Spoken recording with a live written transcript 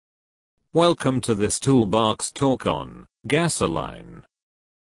Welcome to this toolbox talk on gasoline.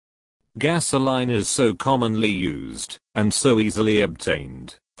 Gasoline is so commonly used and so easily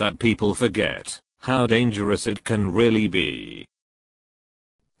obtained that people forget how dangerous it can really be.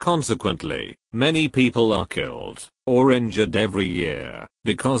 Consequently, many people are killed or injured every year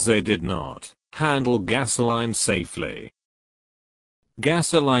because they did not handle gasoline safely.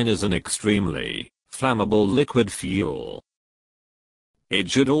 Gasoline is an extremely flammable liquid fuel. It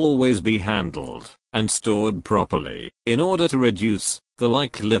should always be handled and stored properly in order to reduce the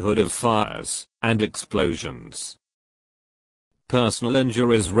likelihood of fires and explosions. Personal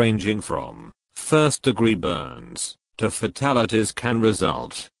injuries ranging from first-degree burns to fatalities can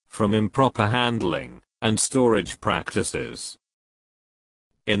result from improper handling and storage practices.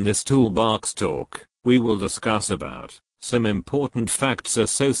 In this toolbox talk, we will discuss about some important facts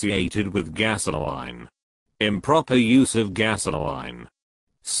associated with gasoline, improper use of gasoline,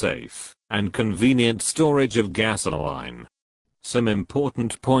 safe and convenient storage of gasoline, some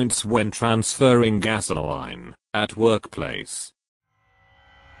important points when transferring gasoline at workplace.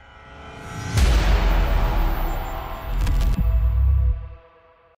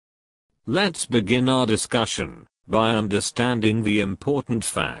 Let's begin our discussion by understanding the important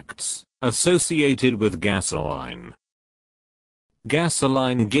facts associated with gasoline.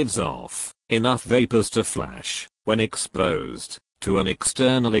 Gasoline gives off enough vapors to flash when exposed to an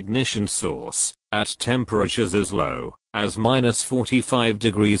external ignition source at temperatures as low as -45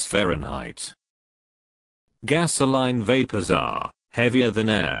 degrees Fahrenheit. Gasoline vapors are heavier than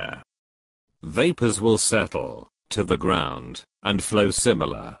air. Vapors will settle to the ground and flow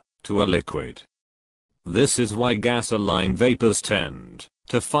similar to a liquid. This is why gasoline vapors tend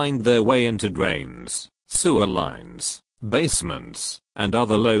to find their way into drains, sewer lines, basements, and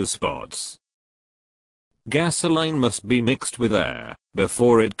other low spots. Gasoline must be mixed with air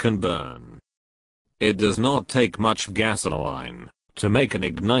before it can burn. It does not take much gasoline to make an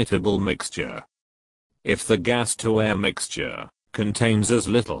ignitable mixture. If the gas-to-air mixture contains as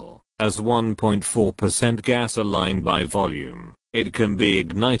little as 1.4% gasoline by volume, it can be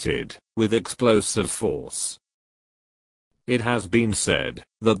ignited with explosive force. It has been said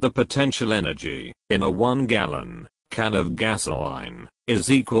that the potential energy in a 1-gallon can of gasoline is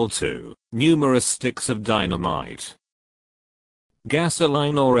equal to numerous sticks of dynamite.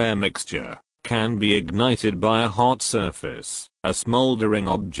 Gasoline or air mixture can be ignited by a hot surface, a smoldering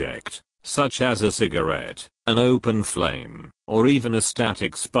object, such as a cigarette, an open flame, or even a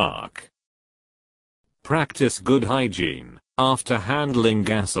static spark. Practice good hygiene after handling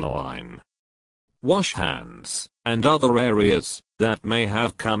gasoline. Wash hands and other areas that may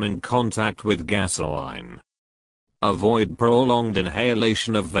have come in contact with gasoline. Avoid prolonged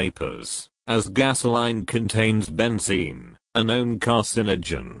inhalation of vapors, as gasoline contains benzene, a known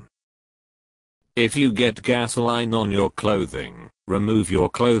carcinogen. If you get gasoline on your clothing, remove your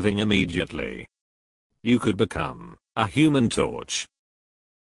clothing immediately. You could become a human torch.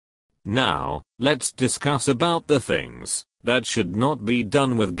 Now, let's discuss about the things that should not be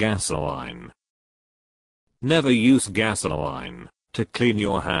done with gasoline. Never use gasoline to clean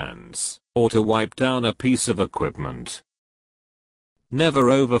your hands or to wipe down a piece of equipment. Never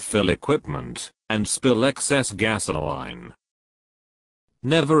overfill equipment and spill excess gasoline.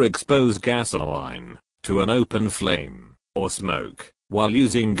 Never expose gasoline to an open flame or smoke while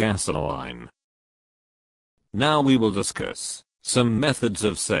using gasoline. Now we will discuss some methods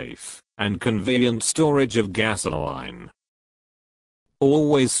of safe and convenient storage of gasoline.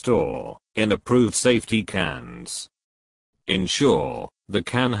 Always store in approved safety cans. Ensure the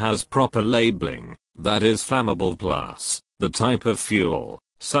can has proper labeling, that is flammable plus the type of fuel,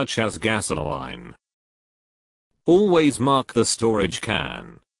 such as gasoline. Always mark the storage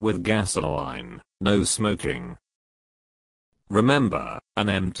can with gasoline, no smoking. Remember, an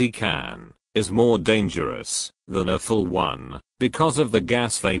empty can is more dangerous than a full one because of the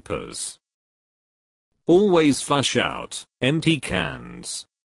gas vapors. Always flush out empty cans.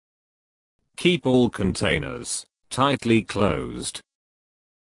 Keep all containers tightly closed.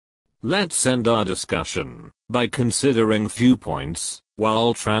 Let's end our discussion by considering few points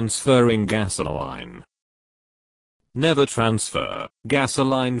while transferring gasoline. Never transfer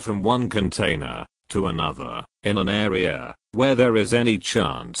gasoline from one container to another in an area where there is any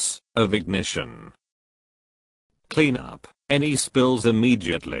chance of ignition. Clean up any spills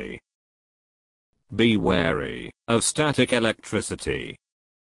immediately. Be wary of static electricity.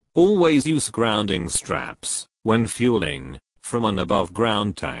 Always use grounding straps when fueling from an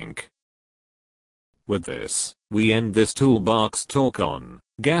above-ground tank. With this, we end this toolbox talk on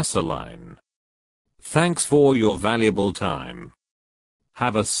gasoline. Thanks for your valuable time.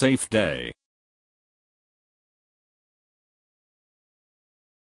 Have a safe day.